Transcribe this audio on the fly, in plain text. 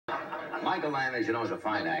Michael Landon, as you know, is a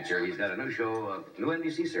fine actor. He's got a new show, a new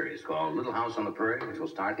NBC series called Little House on the Prairie, which will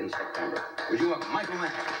start in September. Would you welcome Michael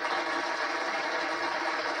Landon?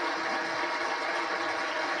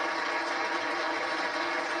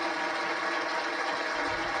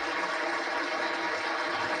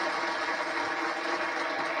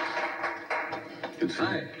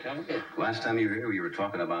 Hi. Last time you were here, you were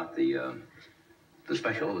talking about the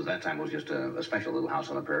special. That time was just a special Little House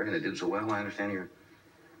on the Prairie, and it did so well. I understand you're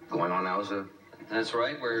going on now as a... That's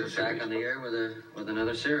right. We're back on the air with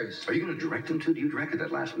another series. Are you going to direct them too? You directed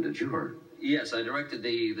that last one, did you? Or... Yes, I directed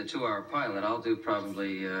the 2-hour pilot. I'll do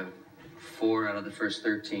probably 4 out of the first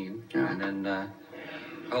 13, and then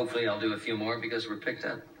hopefully I'll do a few more because we're picked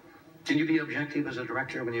up. Can you be objective as a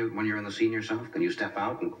director when you're in the scene yourself? Can you step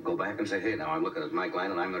out and go back and say, "Hey, now I'm looking at Mike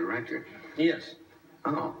Landon, I'm the director"? Yes.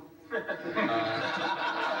 Oh.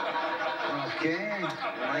 Okay,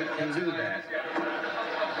 Mike can do that.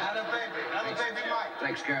 Not a baby, Mike.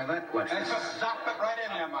 Takes care of that question. Let's just zap it right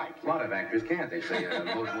in there, Mike. A lot of actors can't. They say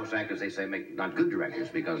most actors they say make not good directors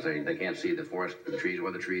because they can't see the forest for the trees or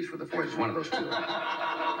the trees for the forest. It's one of those two. No,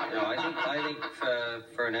 I think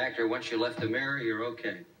for an actor, once you left the mirror, you're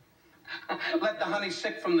okay. Let the honey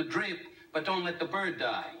sip from the drip, but don't let the bird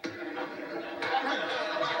die.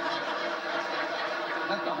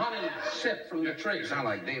 Let the honey sip from the tree. You sound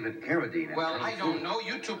like David Carradine. Well, I don't know.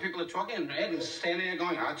 You two people are talking, and Ed is standing there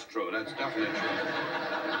going, "That's true. That's definitely true."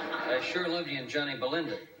 I sure loved you in Johnny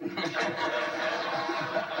Belinda.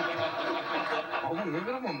 Oh, look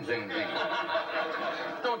at them sing things.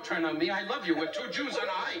 Don't turn on me. I love you. We're two Jews on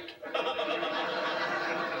a hike.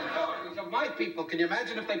 These are my people. Can you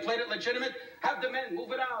imagine if they played it legitimate? Have the men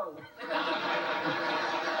move it out.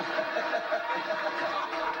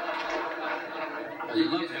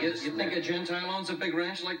 You think a Gentile owns a big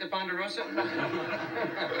ranch like the Ponderosa?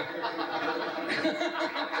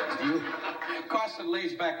 Carson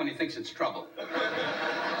lays back when he thinks it's trouble.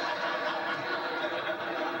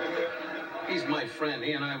 He's my friend.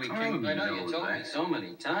 He and I, we came... I know, you told me so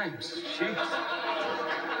many times. Jeez.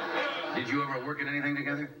 Did you ever work at anything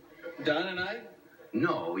together? Don and I?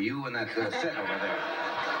 No, you and that set over there.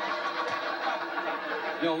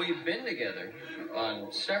 No, we've been together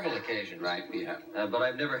on several occasions. Right, yeah. But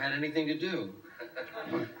I've never had anything to do.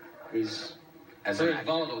 He's a very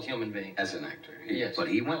volatile human being. As an actor. Yes. But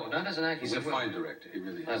he went... No, not as an actor. He's a fine director. He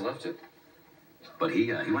really is. I'd love to. But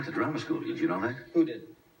he went to drama school. Did you know that? Who did?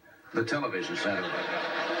 The television set over there.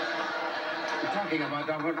 We're talking about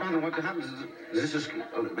what happens is this is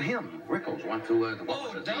him, Rickles, went to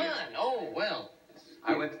Don! Oh, well.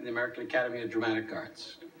 I went to the American Academy of Dramatic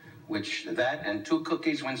Arts, which that and 2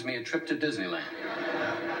 cookies wins me a trip to Disneyland.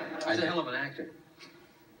 He's a hell of an actor.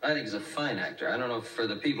 I think he's a fine actor. I don't know, for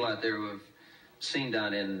the people out there who have seen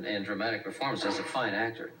Don in dramatic performance, he's a fine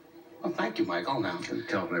actor. Well, thank you, Michael. Now, You can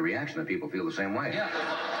tell from the reaction that people feel the same way. Yeah.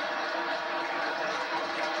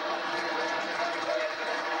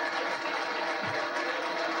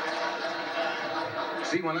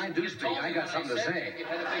 See, when I do speak, I got something to say. You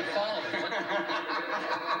had a big following.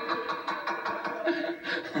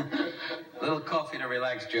 little coffee to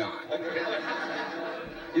relax John.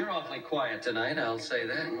 You're awfully quiet tonight, I'll say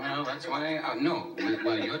that. Well, that's why no.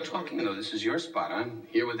 Well, you're talking, this is your spot. I'm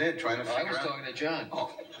here with Ed trying to figure out... I was talking to John.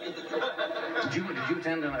 Oh. Did you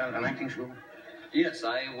attend an acting school? Yes,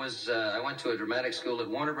 I went to a dramatic school at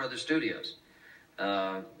Warner Brothers Studios.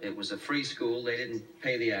 It was a free school. They didn't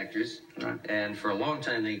pay the actors. Right. And for a long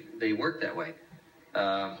time, they worked that way.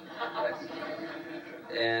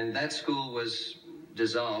 And that school was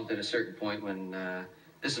dissolved at a certain point when,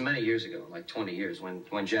 this is many years ago, like 20 years,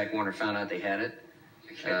 when Jack Warner found out they had it.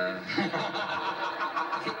 He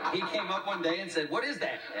came up one day and said, "What is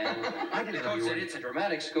that?" And the coach said, "It's a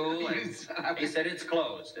dramatic school." And he said, "It's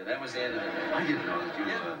closed." And that was the end of it. I didn't know that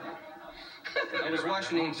you... I was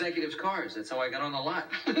washing the executives' cars. That's how I got on the lot.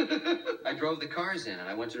 I drove the cars in, and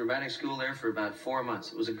I went to dramatic school there for about 4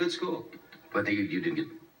 months. It was a good school. But you didn't get...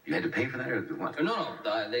 You had to pay for that, or what? No,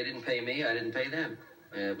 they didn't pay me. I didn't pay them.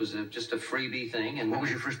 It was just a freebie thing. And what was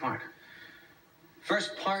your first part?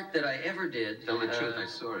 First part that I ever did... Tell the truth, I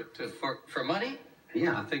saw it, too. For money?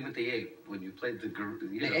 Yeah. The thing with the ape, when you played the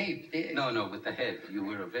ape? No, with the head. You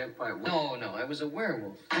were a vampire. No, I was a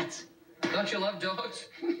werewolf. What? Don't you love dogs?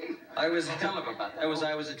 Tell him about that. I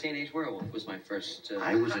was a teenage werewolf, was my first...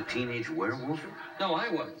 I was a teenage werewolf? No, I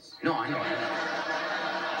was. No, I know.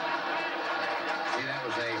 See, that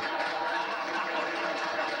was a...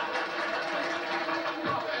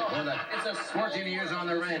 It's a 14 years on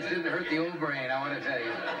the ranch didn't hurt the old brain, I want to tell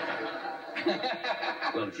you.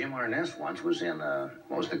 Well, Jim Arness once was in,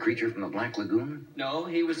 what was The Creature from the Black Lagoon? No,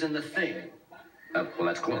 he was in The Thing. Well,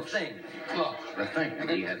 that's close. The thing. Close. The thing. And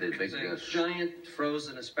he had the big... It's a giant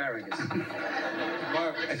frozen asparagus.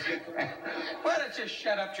 Marvelous. Why don't you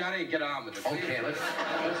shut up, Johnny, and get on with it? Okay, let's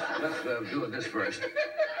do this first.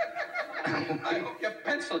 I hope your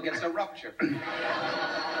pencil gets a rupture.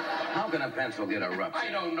 How can a pencil get a rupture?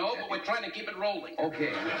 I don't know, but we're trying to keep it rolling.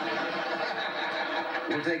 Okay.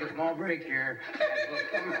 We'll take a small break here.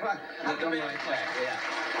 We'll come right back. Yeah.